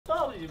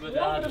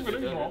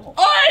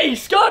Hey,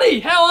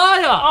 Scotty, how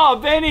are ya? Oh,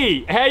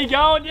 Benny, how you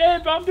going?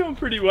 Yeah, I'm doing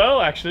pretty well,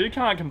 actually.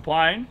 Can't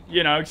complain,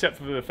 you know, except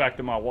for the fact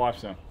that my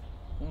wife's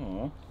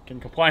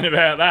can complain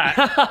about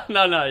that.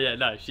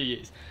 No, she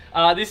is.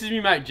 This is me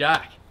mate,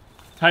 Jack.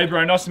 Hey,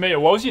 bro, nice to meet you.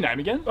 What was your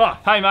name again? Oh,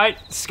 hey, mate,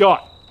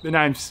 Scott. The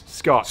name's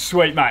Scott.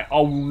 Sweet, mate. I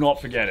will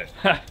not forget it.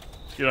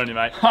 Good on you,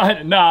 mate.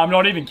 No, I'm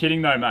not even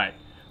kidding, though, mate.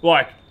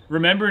 Like,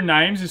 remembering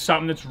names is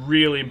something that's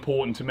really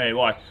important to me.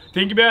 Like,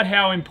 think about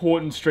how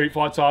important street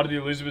fights are to the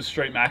Elizabeth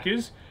Street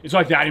Maccas. It's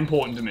like that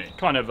important to me.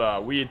 Kind of a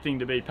weird thing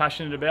to be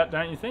passionate about,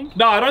 don't you think?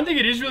 No, I don't think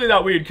it is really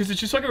that weird, because it's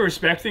just like a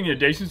respect thing and a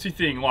decency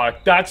thing.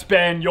 Like, that's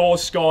Ben, you're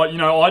Scott. You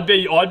know, I'd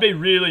be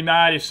really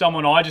mad if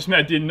someone I just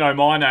met didn't know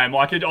my name.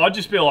 Like, I'd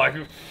just be like,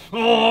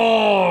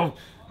 oh,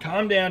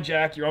 calm down,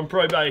 Jack. You're on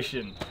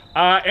probation.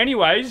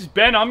 Anyways,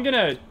 Ben,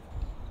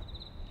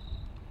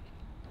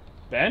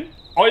 Ben?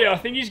 Oh yeah, I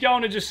think he's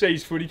going to just see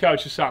his footy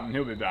coach or something.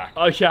 He'll be back.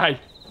 Okay.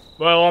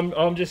 Well,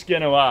 I'm just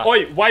gonna.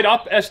 Oi, wait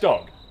up,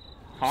 S-Dog.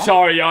 Huh?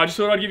 Sorry, I just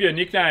thought I'd give you a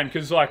nickname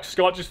because like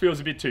Scott just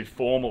feels a bit too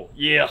formal.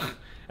 Yeah.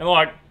 And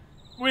like,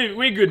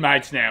 we're good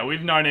mates now.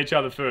 We've known each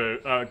other for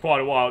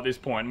quite a while at this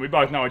point. And we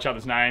both know each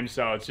other's names,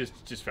 so it's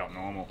just felt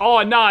normal.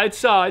 Oh no,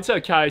 it's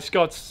okay.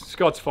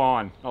 Scott's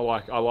fine. I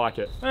like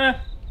it.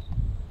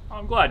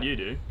 I'm glad you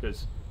do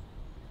because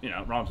you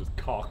know it rhymes with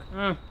cock.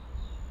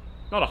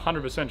 Not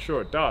 100% sure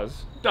it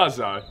does. It does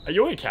though. Are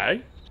you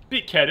okay?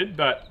 Bit ketted,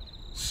 but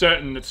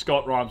certain that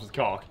Scott rhymes with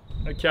cock.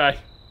 Okay,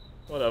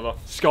 whatever.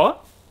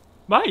 Scott?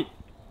 Mate,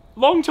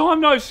 long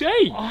time no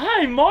see. Oh,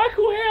 hey,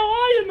 Michael, how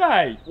are you,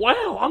 mate?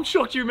 Wow, I'm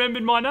shocked you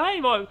remembered my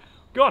name.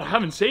 God, I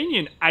haven't seen you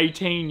in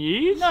 18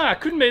 years. Nah,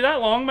 it couldn't be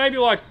that long. Maybe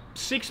like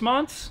 6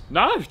 months.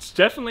 No, it's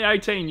definitely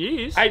 18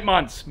 years. 8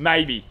 months,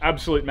 maybe.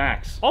 Absolute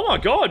max. Oh my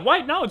God,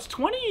 wait, no, it's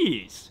 20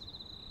 years.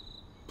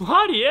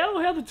 Bloody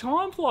hell, how the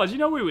time flies. You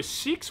know, we were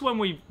 6 when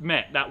we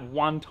met that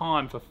one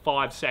time for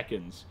 5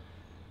 seconds.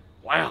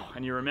 Wow,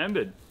 and you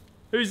remembered.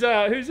 Who's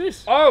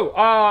this?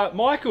 Oh,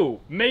 Michael,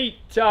 meet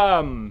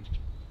my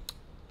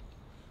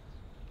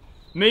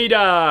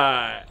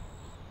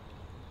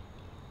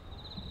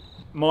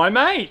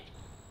mate.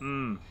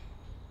 No,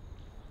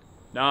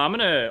 I'm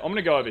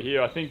gonna go over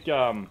here. I think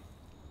you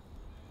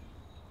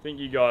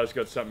guys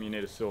got something you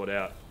need to sort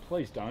out.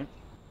 Please don't.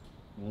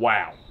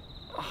 Wow.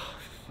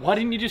 Why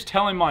didn't you just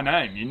tell him my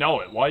name? You know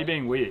it. Why are you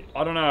being weird?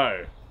 I don't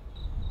know.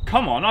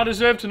 Come on, I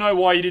deserve to know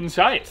why you didn't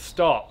say it.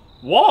 Stop.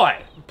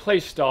 Why?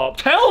 Please stop.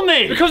 Tell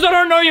me! Because I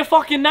don't know your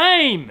fucking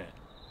name!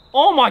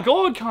 Oh my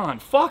God,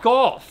 cunt. Fuck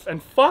off.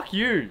 And fuck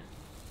you.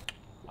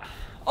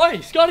 Oi,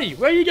 Scotty,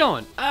 where are you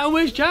going?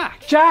 Where's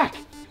Jack? Jack!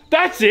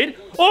 That's it!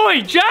 Oi,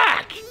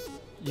 Jack!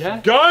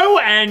 Yeah? Go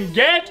and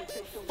get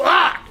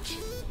fucked!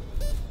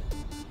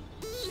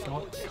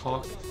 Scott,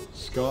 cock,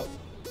 Scott,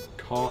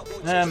 cock.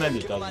 Maybe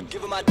it doesn't.